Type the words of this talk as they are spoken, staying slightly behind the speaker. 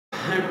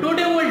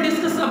Today we will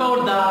discuss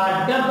about the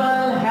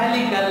double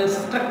helical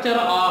structure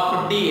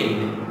of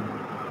DNA.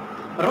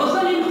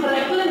 Rosalyn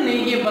Franklin ने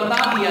ये बता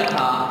दिया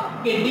था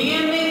कि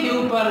डीएनए के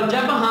ऊपर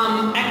जब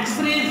हम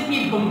एक्सरेज की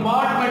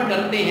बम्बार्डमेंट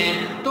करते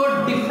हैं तो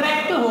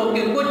डिफ्रैक्ट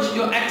होकर कुछ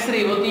जो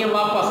एक्सरे होती हैं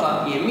वापस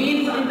आती है,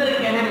 मीन्स अंदर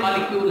क्या है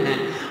मॉलिक्यूल हैं।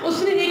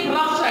 उसने एक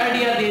रफ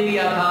आइडिया दे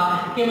दिया था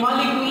कि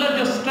मॉलिक्यूलर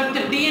जो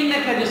स्ट्रक्चर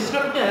डीएनए का जो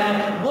स्ट्रक्चर है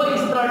वो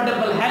इस तरह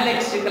डबल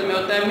हेलिक्स शक्ल में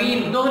होता है,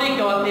 मीन दोहरी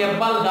क्या होती है,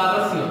 बलदार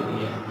रस्सी होती है।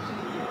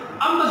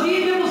 अब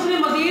मजीद उसने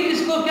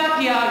इसको क्या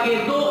किया, आगे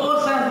दो और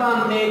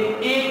साइंसदान थे,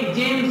 एक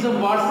जेम्स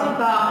वाटसन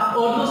था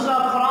और दूसरा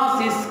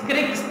फ्रांसिस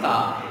क्रिक्स था।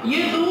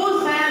 ये दो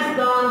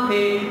साइंसदान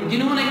थे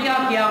जिन्होंने क्या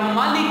किया,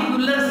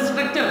 मॉलिक्यूलर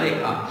स्ट्रक्चर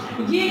देखा।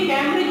 ये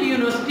कैम्ब्रिज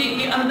यूनिवर्सिटी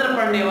के अंदर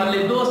पढ़ने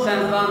वाले दो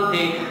साइंसदान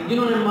थे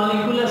जिन्होंने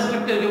मॉलिक्यूलर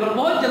स्ट्रक्चर के ऊपर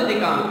बहुत जल्दी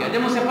काम किया।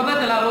 जब उसे पता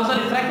चला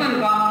रोज़लिन फ्रैंकलिन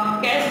का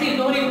कैसी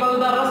दोहरी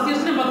बलदार रस्सी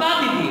उसने बता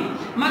दी थी,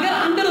 मगर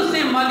अंदर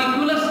उसे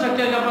मॉलिक्यूलर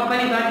स्ट्रक्चर का पता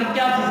नहीं था कि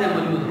क्या चीजें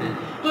मौजूद हैं।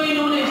 तो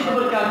इन्होंने इसके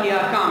ऊपर क्या किया,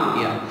 काम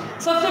किया।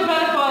 सबसे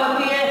पहले बात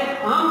आती है,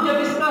 हम जब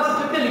इसका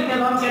स्ट्रक्चर लिखते हैं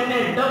तो हम कहते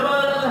हैं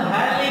double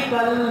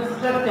helical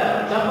structure.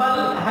 Double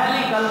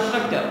helical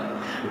structure,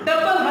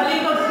 double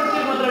helical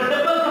structure मतलब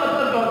डबल का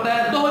मतलब क्या होता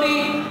है, दोहरी,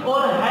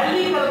 और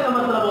हेलिकल का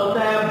मतलब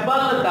होता है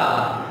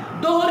बलदार,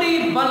 दोहरी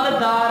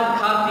बलदार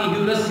खाती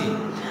हुई रस्सी।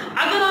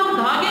 अगर हम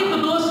धागे को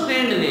दो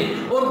स्ट्रैंड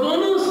लें और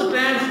दोनों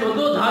स्ट्रैंड्स को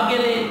दो धागे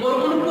लें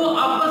और उनको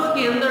आपस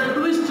के अंदर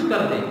ट्विस्ट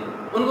कर दें,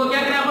 उनको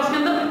क्या करें, आपस के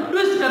अंदर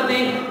ट्विस्ट कर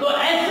दें, तो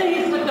ऐसे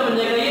ही स्ट्रक्चर बन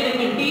जाएगा। ये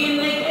देखिए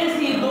डीएनए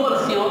ऐसी दो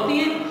रस्सियां होती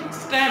हैं,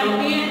 स्ट्रैंड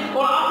होती हैं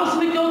और आपस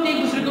में क्या होती है,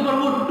 एक दूसरे के ऊपर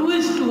वो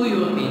ट्विस्ट हुई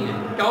होती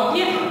हैं। क्या होती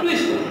है,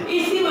 ट्विस्ट।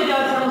 इसी वजह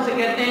से हम उसे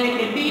कहते हैं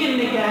कि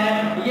डीएनए क्या है,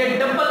 ये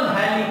डबल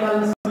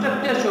हेलिकल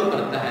स्ट्रक्चर शो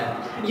करता है।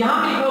 यहाँ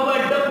पे लिखा हुआ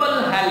है डबल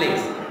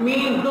हेलिक्स,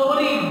 मीन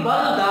दोहरी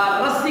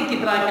बलदार रस्सी की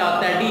तरह क्या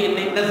होता है,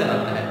 डीएनए नजर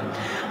आता है।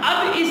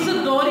 अब इस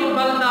दोहरी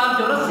बलदार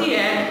जो रस्सी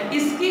है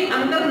इसके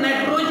अंदर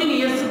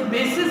नाइट्रोजनियस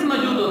बेसिस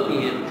मौजूद होती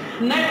हैं।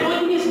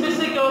 नाइट्रोजनियस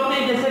बेसिस क्या होते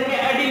हैं, जैसे कि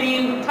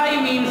एडेनिन,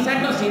 थाइमिन,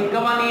 साइटोसिन,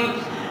 ग्वानिन।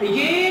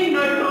 ये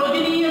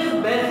नाइट्रोजनियस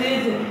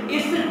बेसिस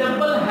इस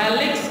डबल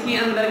हेलिक्स के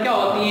अंदर क्या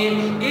होती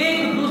हैं,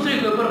 एक दूसरे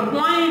के ऊपर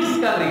पॉइंट्स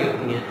कर रही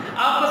होती हैं,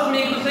 आपस में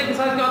एक दूसरे के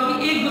साथ क्या होती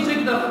है, एक दूसरे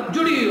की तरफ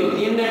जुड़ी हुई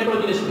होती है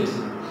नाइट्रोजनियस बेसिस।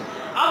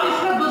 अब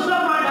इसका दूसरा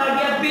पॉइंट आ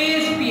गया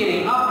बेस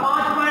पेयरिंग। आप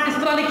 5 पॉइंट इस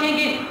तरह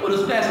लिखेंगे और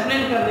उसको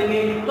एक्सप्लेन कर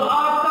देंगे तो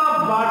आपका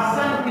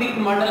वाटसन क्रिक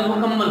मॉडल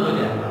मुकम्मल हो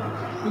जाएगा।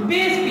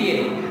 बेस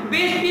पेयरिंग,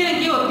 बेस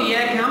पेयरिंग ये होती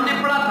है कि हमने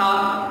पढ़ा था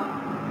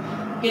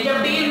कि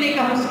जब डीएनए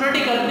का हम स्टडी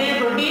करते हैं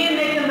तो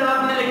डीएनए के अंदर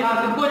आपने लिखा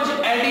कि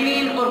कुछ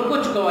एडेनिन और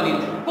कुछ ग्वानिन,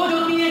 कुछ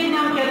होती है जिन्हें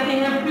हम कहते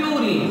हैं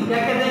प्यूरिन। क्या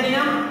कहते हैं जिन्हें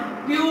हम,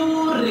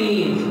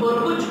 प्यूरिन, और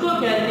कुछ को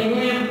कहते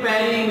हैं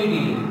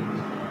पैरिमिडीन।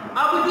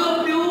 अब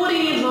जो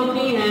प्यूरिन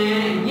होती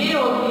हैं ये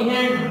होती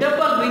हैं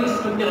डबल रिंग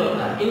स्ट्रक्चर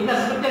होता है, इनका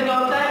स्ट्रक्चर क्या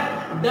होता है,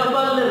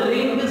 डबल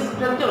रिंग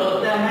स्ट्रक्चर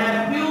होता है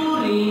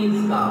प्यूरिन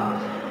का।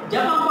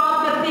 जब हम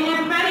बात करते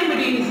हैं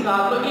पैरिमिडीन का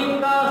तो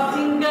इनका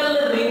सिंगल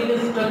रिंग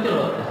स्ट्रक्चर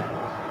होता है।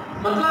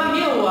 मतलब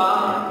ये हुआ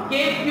कि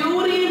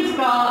प्यूरिन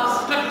का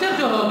स्ट्रक्चर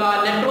जो होगा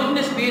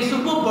नाइट्रोजनस बेस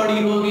वो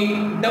बड़ी होगी,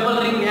 डबल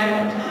रिंग है,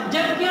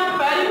 जबकि हम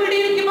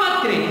पैरिमिडीन की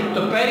बात करें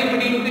तो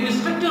पैरिमिडीन की जो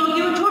स्ट्रक्चर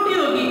होगी वो छोटी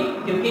होगी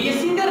क्योंकि ये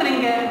सिंगल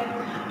रिंग है।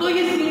 तो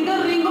ये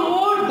सिंगल रिंग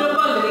और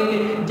डबल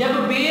रिंग जब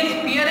बेस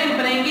पेयरिंग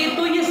करेंगे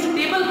तो ये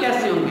स्टेबल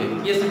कैसे होंगे,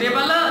 ये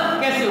स्टेबल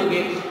कैसे होंगे,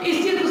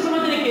 इस चीज को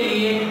समझने के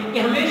लिए कि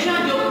हमेशा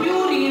जो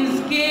प्यूरिन्स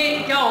के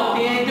क्या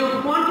होते हैं, जो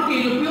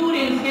क्वांटिटी जो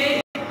प्यूरिन्स के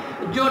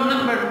जो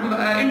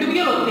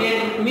इंडिविजुअल होते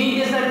हैं, मीन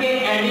जैसा कि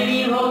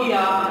एडेनिन हो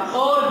गया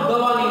और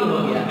ग्वानिन हो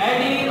गया,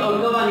 एडेनिन और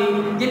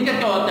ग्वानिन जिनका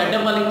क्या होता है,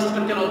 डबल रिंग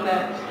स्ट्रक्चर होता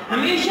है।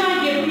 हमेशा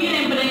ये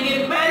पेयरिंग बनेंगे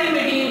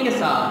पैरिमिडीन के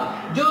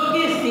साथ जो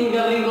कि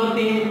सिंगल रिंग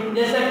होते हैं,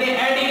 जैसा कि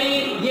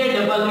एडेनिन ये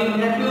डबल रिंग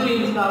है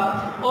प्यूरिन का,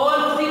 और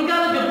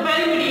सिंगल जो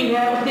पैरिमिडीन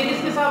है उसे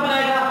किसके साथ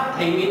बनाएगा,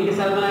 थाइमिन के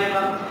साथ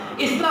बनाएगा।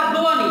 इस तरह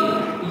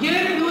ग्वानिन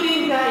ये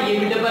प्यूरिन का है, ये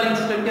भी डबल रिंग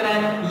स्ट्रक्चर है,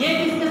 ये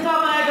किसके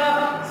साथ बनाएगा,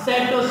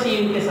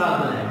 साइटोसिन के साथ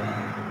बनाएगा।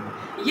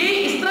 ये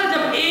इस तरह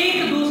जब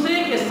एक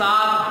दूसरे के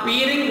साथ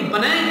पेयरिंग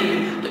बनाएंगे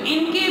तो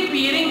इनके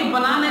पेयरिंग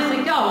बनाने से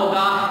क्या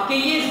होगा कि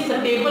ये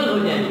स्टेबल हो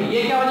जाएंगे,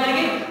 ये क्या हो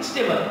जाएंगे,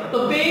 स्टेबल। तो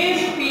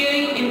बेस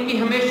पेयरिंग इनकी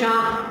हमेशा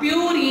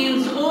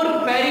प्यूरिन्स और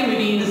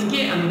पैरिमिडीन्स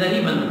के अंदर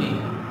ही बनती है,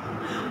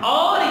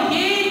 और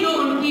ये जो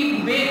उनकी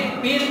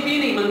बेस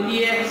पेयरिंग बनती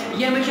है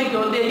ये हमेशा क्या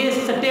होती है, ये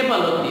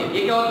स्टेबल होती है,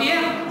 ये क्या होती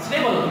है,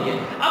 स्टेबल होती है।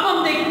 अब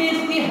हम देखते हैं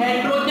इसकी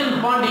hydrogen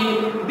bonding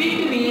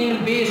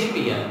between base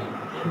pair.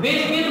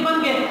 Base pair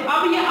बन गए,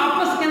 अब ये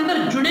आपस के अंदर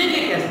जुड़ेंगे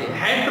कैसे,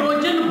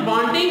 हाइड्रोजन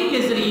बॉन्डिंग के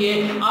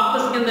जरिए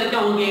आपस के अंदर क्या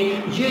होंगे,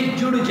 ये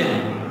जुड़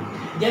जाएंगे।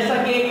 जैसा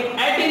कि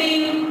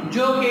एडेनिन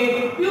जो कि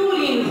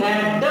प्यूरिन है,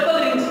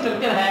 डबल रिंग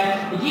स्ट्रक्चर है,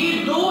 ये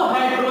दो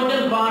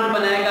हाइड्रोजन बॉन्ड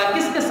बनाएगा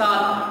किसके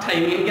साथ,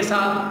 थाइमिन के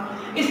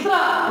साथ। इस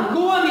तरह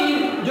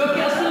ग्वानिन जो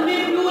कि असल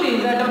में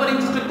प्यूरिन है, डबल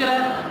रिंग स्ट्रक्चर है,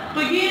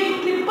 तो ये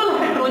ट्रिपल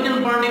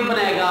हाइड्रोजन बॉन्डिंग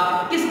बनाएगा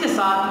किसके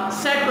साथ,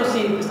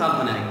 साइटोसिन के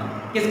साथ बनाएगा।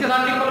 किसके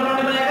साथ ट्रिपल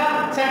बॉन्डिंग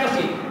बनाएगा,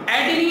 साइटोसिन।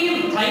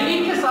 एडेनिन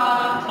थाइमिन के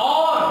साथ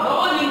और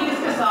ग्वानिन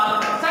किसके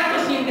साथ,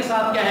 साइटोसिन के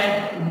साथ क्या है,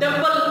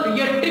 डबल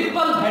या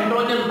ट्रिपल हाइड्रोजन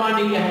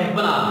बॉन्डिंग क्या है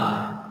बना रहा है।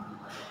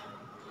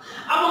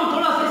 अब हम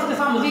थोड़ा सा इसके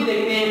साथ मजीद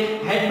देखते हैं।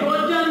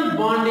 Hydrogen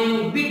bonding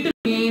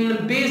between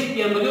base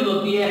pair मौजूद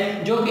होती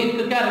है जो कि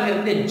इनको क्या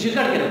करते हैं,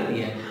 जकड़ के रखती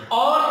है,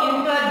 और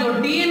इनका जो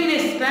डीएनए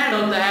स्ट्रैंड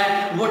होता है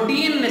वो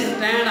डीएनए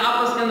स्ट्रैंड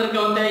आपस के अंदर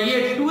क्या होता है, ये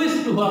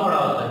ट्विस्ट हुआ पड़ा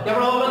होता है। क्या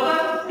पड़ा हुआ होता है,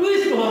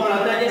 ट्विस्ट हुआ पड़ा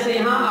होता है, जैसे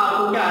यहाँ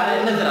आपको क्या आ रहा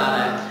है, नजर आ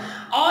रहा है।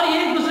 और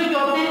ये एक दूसरे के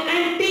होते हैं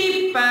एंटी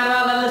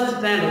पैरेलल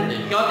स्ट्रैंड होते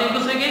हैं। क्या होते हैं, एक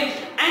दूसरे के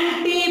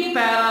एंटी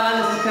पैरेलल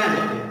स्ट्रैंड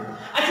होते हैं।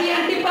 अच्छा, ये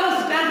एंटी पैरेलल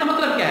स्ट्रैंड का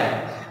मतलब क्या है?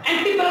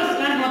 एंटी पैरेलल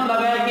स्ट्रैंड का मतलब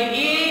है कि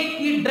एक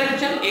की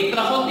डायरेक्शन एक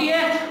तरफ होती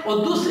है और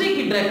दूसरी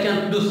की डायरेक्शन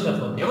दूसरी तरफ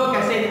होती है। वो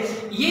कैसे?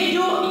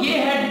 ये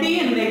है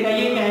डीएनए का,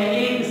 ये क्या है,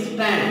 एक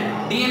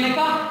स्ट्रैंड, डीएनए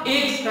का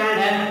एक स्ट्रैंड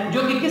है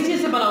जो कि किसी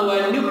से बना हुआ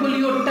है,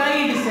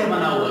 न्यूक्लियोटाइड से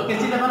बना हुआ है।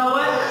 किसी से बना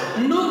हुआ है,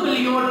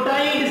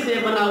 न्यूक्लियोटाइड से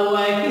बना हुआ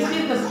है।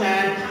 किसी का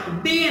स्ट्रैंड,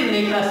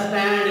 डीएनए का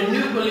स्ट्रैंड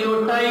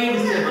न्यूक्लियोटाइड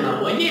से बना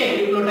हुआ है। ये एक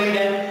न्यूक्लियोटाइड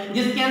है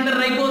जिसके अंदर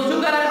राइबोज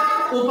शुगर है,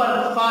 ऊपर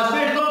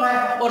फॉस्फेट ग्रुप है,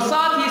 और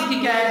साथ ही इसकी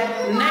क्या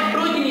है,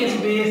 नाइट्रोजनियस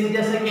बेस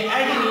जैसे कि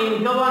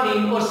एडेनिन,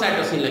 गुआनिन और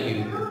साइटोसिन लगी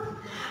हुई है।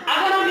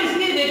 अगर हम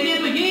इसके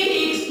देखें तो ये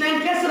एक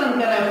स्ट्रैंड कैसे रन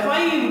कर रहा है,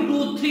 5 2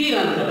 3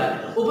 रन कर रहा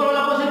है। ऊपर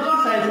वाला पोजीशन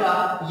कौन सा है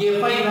इसका, ये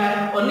 5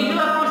 है, और नीचे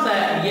वाला कौन सा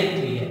है, ये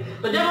 3 है।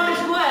 तो जब हम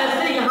इसको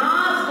ऐसे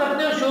यहां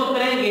स्ट्रक्चर शो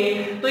करेंगे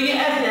तो ये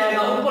ऐसे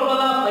आएगा, ऊपर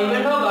वाला 5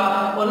 एंड होगा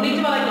और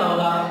नीचे वाला क्या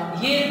होगा,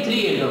 ये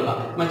 3 एंड होगा।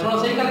 मैं थोड़ा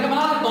सही करके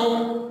बना देता हूं।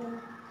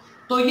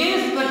 तो ये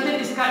स्ट्रक्चर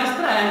इसका इस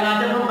तरह आएगा।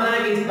 जब हम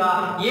बनाएंगे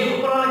इसका, ये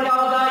ऊपर वाला क्या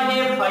होगा,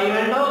 ये 5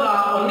 एंड होगा,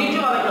 और नीचे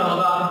वाला क्या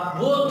होगा,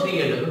 वो 3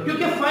 एंड होगा,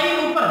 क्योंकि 5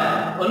 ऊपर है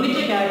और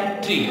नीचे क्या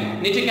है, 3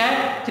 है। नीचे क्या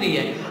है, 3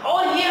 है।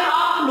 और ये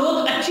आप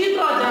लोग अच्छी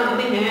तरह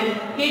जानते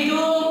हैं कि जो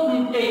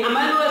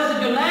अमीनो एसिड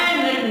जो नए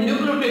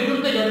न्यूक्लियोटाइड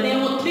जुड़ते जाते हैं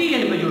वो 3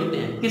 एंड पे जुड़ते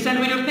हैं। किस एंड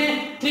पे जुड़ते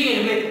हैं, 3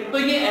 एंड पे। तो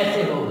ये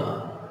ऐसे होगा,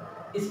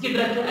 इसकी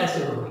डायरेक्शन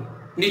ऐसे होगी,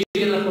 नीचे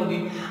की तरफ होगी।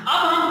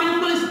 अब हम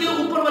बिल्कुल इसके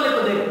ऊपर वाले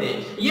को देखते हैं।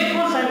 ये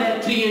कौन सा एंड है,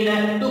 3 एंड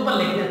है, तो ऊपर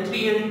लिखते हैं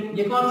 3 एंड।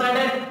 ये कौन सा एंड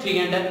है, 3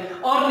 एंड है,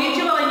 और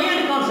नीचे वाला ये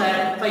एंड कौन सा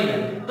है, 5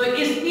 एंड। तो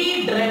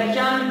इसकी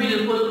डायरेक्शन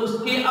बिल्कुल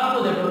उसके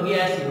अपोजिट होगी,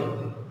 ऐसी होगी,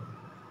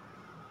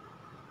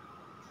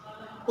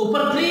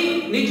 ऊपर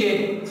 3 नीचे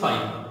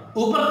 5,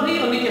 ऊपर 3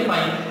 और नीचे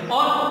 5।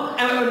 और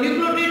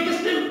न्यूक्लियोटाइड किस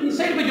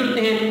साइड पे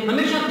जुड़ते हैं,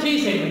 हमेशा 3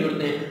 साइड पे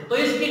जुड़ते हैं। तो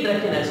इसकी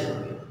डायरेक्शन ऐसी होगी,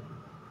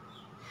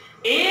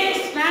 एक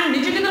स्ट्रैंड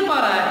नीचे की तरफ आ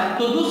रहा है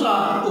तो दूसरा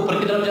ऊपर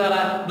की तरफ जा रहा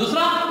है,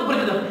 दूसरा ऊपर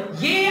की तरफ।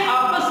 ये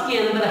आपस के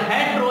अंदर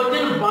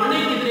हाइड्रोजन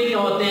बॉन्डिंग के तरीके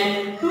होते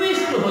हैं,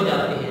 ट्विस्ट हो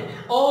जाते हैं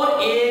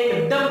और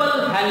एक डबल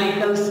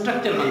हेलिकल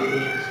स्ट्रक्चर बनते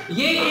हैं।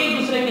 ये एक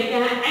दूसरे के क्या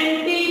है,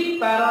 एंटी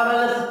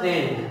पैरेलल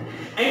स्ट्रैंड।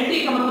 एंटी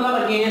का मतलब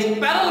अगेंस्ट,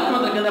 पैरेलल का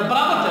मतलब क्या है,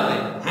 बराबर चल रहे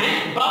हैं,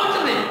 बराबर चल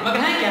रहे हैं, मगर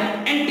है क्या,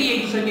 एंटी एक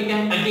दूसरे के क्या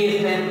है,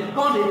 अगेंस्ट है।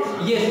 कौन है,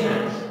 ये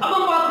स्ट्रैंड। अब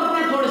हम बात करते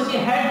हैं थोड़ी सी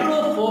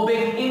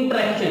हाइड्रोफोबिक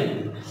इंटरेक्शन।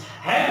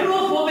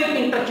 हाइड्रोफोबिक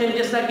इंटरेक्शन,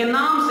 जैसा कि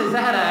नाम से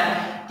ज़ाहिर है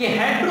कि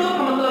हाइड्रो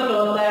का मतलब क्या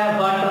होता है,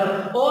 वाटर,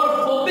 और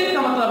फोबिक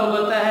का मतलब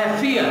होता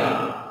है फियर।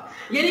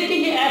 यानी कि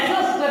ये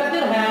ऐसा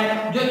स्ट्रक्चर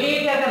है जो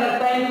एक क्या कर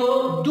रखता है, इनको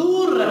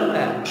दूर रखता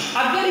है।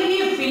 अगर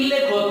ये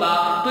फिलिक होता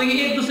तो ये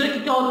एक दूसरे के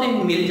क्या होते हैं,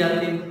 मिल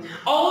जाते हैं,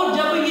 और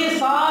जब ये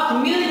साथ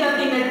मिल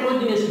जाती है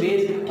नाइट्रोजनस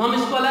बेस, तो हम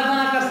इसको अलग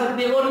ना कर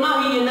सकते और ना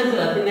ही ये नजर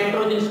आती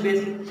नाइट्रोजनस बेस।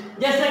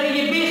 जैसा कि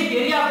ये बेस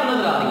पेयर ये आपको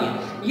नजर आ रही है,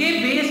 ये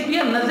बेस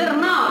पेयर नजर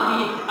ना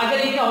आती अगर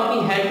ये क्या होती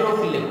है,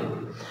 हाइड्रोफिलिक।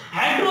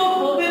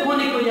 हाइड्रोफोबिक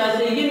होने की वजह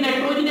से ये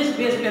नाइट्रोजनस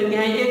बेस पेयर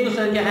क्या है, एक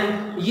दूसरे क्या है,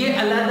 ये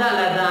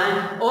अलग-अलग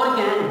हैं और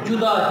क्या है,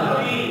 जुदा जुदा।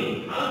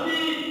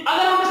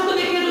 अगर हम इसको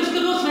देखें तो इसके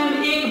दो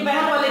स्ट्रैंड, एक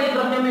बहर वाले की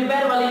तरफ में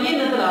बहर वाले ये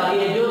नजर आ रही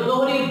है जो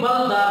दोहरी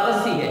बलदार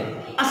रस्सी है।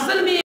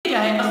 असल में क्या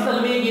है, असल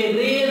में ये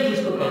रेल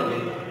जिसको कहते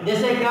हैं।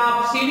 जैसे कि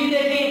आप सीढ़ी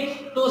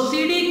देखें तो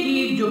सीढ़ी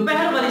की जो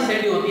बहर वाली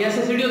साइड होती है,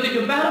 ऐसे सीढ़ी होती है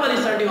जो बहर वाली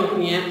साइड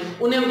होती हैं,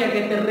 उन्हें हम क्या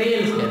कहते हैं,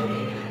 रेल्स कहते हैं।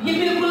 ये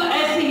बिल्कुल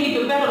ऐसी ही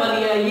जो बहर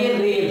वाली है, ये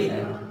रेल्स है।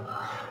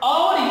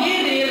 और ये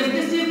रेल्स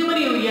किस चीज की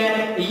बनी हुई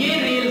है, ये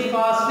रेल्स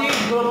फास्फेट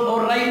ग्रुप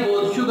और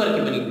राइबोज शुगर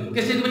की बनी हुई है।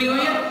 किस चीज की बनी हुई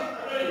है,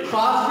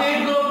 फास्फेट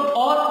ग्रुप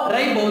और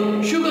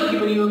राइबोज शुगर की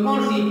बनी हुई है। कौन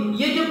सी,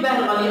 ये जो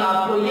बहर वाली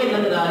आपको ये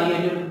नजर आ रही है,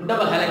 जो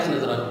डबल हेलिक्स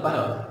नजर आ रही है।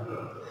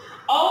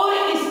 और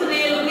इस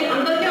रेल के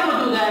अंदर क्या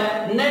मौजूद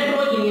है,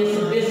 नाइट्रोजनियस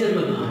बेस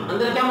मौजूद है।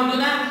 अंदर क्या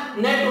मौजूद है,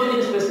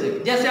 नाइट्रोजनियस बेस।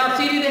 जैसे आप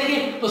सीढ़ी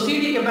देखें तो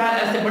सीढ़ी के बाहर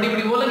ऐसे बड़ी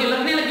बड़ी वो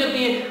लगने लगी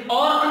होती है,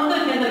 और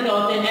अंदर के अंदर क्या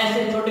होते हैं,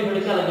 ऐसे छोटे छोटे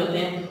क्या लगे होते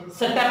हैं,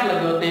 स्टेप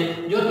लगे होते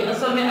हैं, जो कि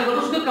असल में अगर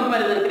उसका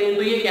कंपैरिजन करें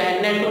तो ये क्या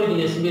है,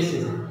 नाइट्रोजनियस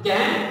बेसिस है। क्या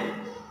है,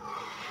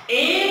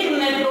 एक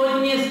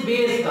नाइट्रोजनियस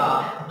बेस का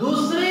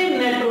दूसरे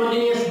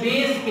नाइट्रोजनियस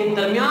बेस के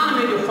दरमियान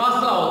में जो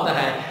फासला होता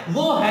है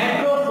वो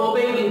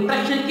हाइड्रोफोबिक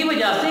इंटरेक्शन की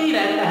वजह से ही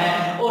रहता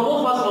है, और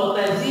वो फासला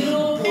होता है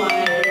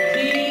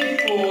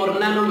 0.34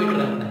 नैनोमीटर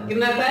रहता है।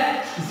 कितना रहता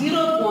है,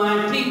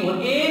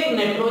 0.34। एक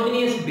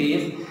नाइट्रोजनियस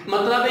बेस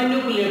मतलब है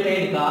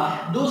न्यूक्लियोटाइड का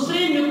दूसरे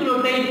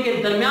न्यूक्लियोटाइड के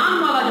दरमियान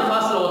वाला जो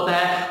फासला होता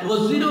है वो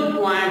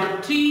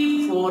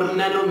 0.34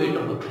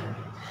 नैनोमीटर होता है।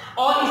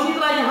 और इसी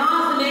तरह यहां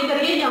से लेकर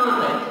ये यहां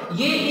तक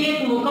ये एक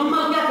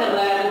मुकम्मल क्या कर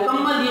रहा है,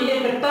 मुकम्मल ये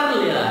एक टर्न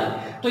ले रहा है।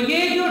 तो ये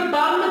जो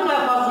टर्न का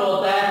फासला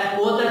होता है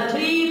वो होता है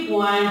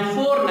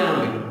 3.4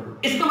 नैनोमीटर।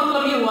 इसका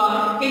मतलब ये हुआ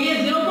कि ये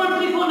 0.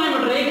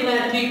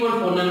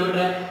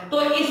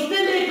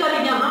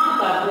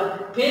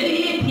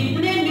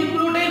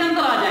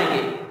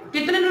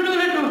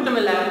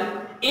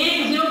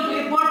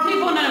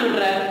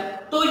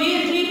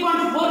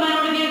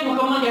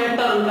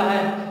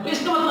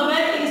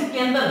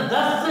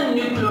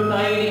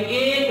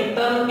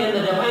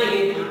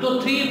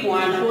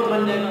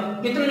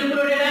 कितने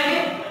न्यूक्लियोटाइड आएंगे?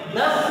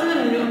 10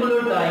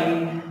 न्यूक्लियोटाइड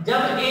आएंगे।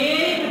 जब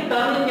एक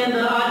टर्न के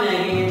अंदर आ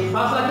जाएंगे,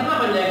 फासला कितना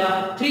बन जाएगा?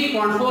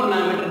 3.4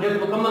 नैनोमीटर, जो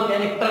मुकम्मल है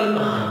एक टर्न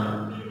का।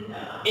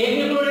 एक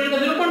न्यूक्लियोटाइड का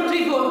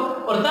 0.34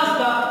 और 10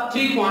 का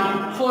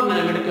 3.4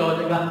 नैनोमीटर क्या हो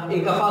जाएगा?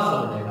 इनका फासला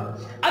हो जाएगा।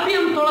 अभी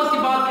हम थोड़ा सी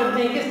बात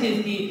करते हैं किस चीज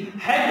की?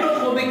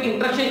 हाइड्रोफोबिक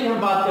इंटरेक्शन की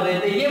हम बात कर रहे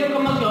थे। ये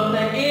मुकम्मल क्या होता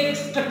है? एक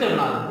स्ट्रक्चर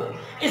बना देते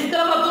हैं। इसके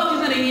अलावा दो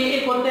चीजें रही है,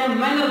 एक होता है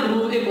माइनर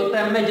ग्रूव, एक होता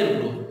है मेजर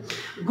ग्रूव।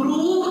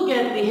 ग्रूव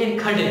कहते हैं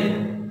खड्डे,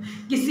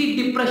 किसी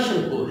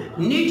डिप्रेशन को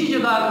नीची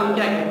जगह हम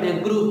क्या कहते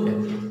हैं? ग्रूव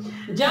कहते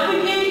हैं।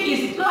 जब ये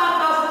इस तरह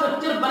का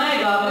स्ट्रक्चर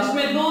बनेगा तो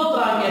इसमें दो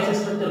तरह के ऐसे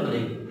स्ट्रक्चर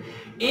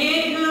बनेंगे।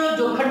 एक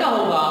जो खड्डा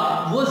होगा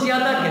वो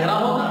ज्यादा गहरा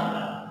होगा,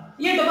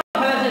 ये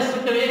डबल हेलिकल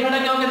स्ट्रक्चर, एक खड्डा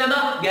क्या होगा? ज्यादा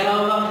गहरा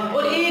होगा,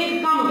 और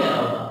एक कम गहरा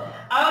होगा।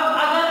 अब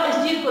अगर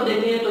इस चीज को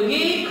देखें तो ये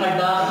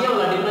खड्डा, ये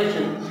वाला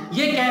डिप्रेशन,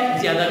 ये क्या है?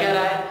 ज्यादा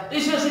गहरा है, तो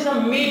इस वजह से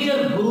हम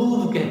मेजर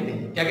ग्रूव कहते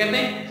हैं। क्या कहते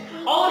हैं?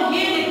 और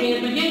ये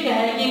देखें तो ये क्या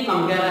है? ये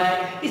कम गहरा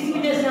है, इस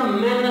वजह से हम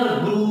माइनर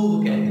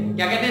ग्रूव कहते हैं।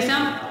 क्या कहते हैं इसे?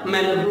 हम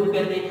माइनर ग्रूव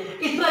कहते हैं।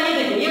 इस तरह ये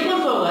देखें, ये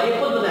कौन सा होगा? ये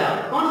खुद बताया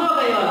कौन सा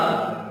होगा? ये वाला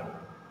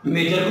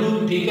मेजर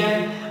ग्रूव, ठीक है।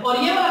 और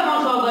ये वाला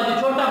कौन सा होगा?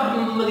 जो छोटा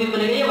मजीद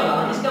बनेगा, ये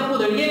वाला, इसका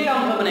खुद ये क्या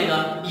बनेगा?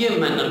 ये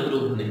माइनर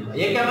ग्रूव बनेगा।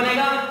 ये क्या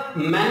बनेगा?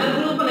 माइनर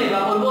ग्रूव बनेगा।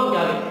 और वो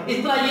क्या है?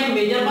 इस तरह ये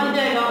मेजर बन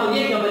जाएगा और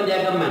ये क्या बन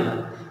जाएगा? माइनर।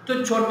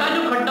 तो छोटा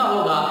जो खड्डा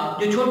होगा,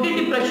 जो छोटी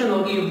डिप्रेशन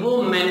होगी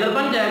वो माइनर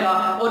बन जाएगा,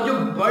 और जो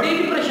बड़ी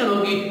डिप्रेशन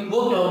होगी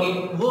वो क्या होगी?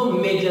 वो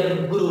मेजर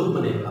ग्रूव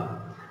बनेगा।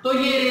 तो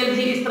ये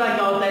रियलिटी इस तरह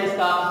क्या होता है?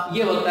 इसका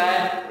ये होता है,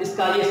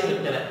 इसका ये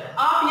स्ट्रक्चर है।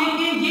 आप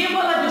ये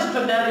वाला जो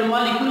स्ट्रक्चर है, जो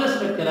मॉलिक्यूलर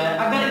स्ट्रक्चर है,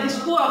 अगर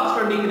इसको आप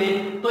स्टडी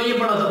करें तो ये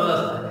बड़ा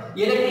जबरदस्त है।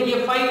 ये देखें, ये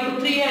 5 to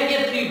 3 है, ये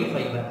 3 to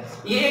 5 है।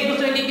 ये एक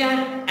दूसरे की क्या है?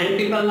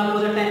 एंटी पैरेलल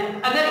अपोजिट है।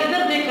 अगर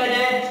इधर देखा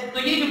जाए तो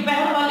ये जो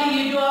बहर वाली,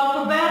 ये जो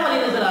आपको बहर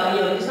वाली नजर आ रही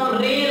है, जिसे हम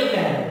रेल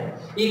कह रहे हैं,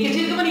 ये किस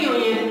चीज की बनी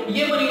हुई है?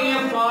 ये बनी हुई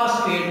है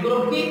फास्फेट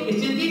ग्रुप की।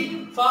 किस चीज की?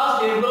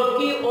 फास्फेट ग्रुप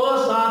की। और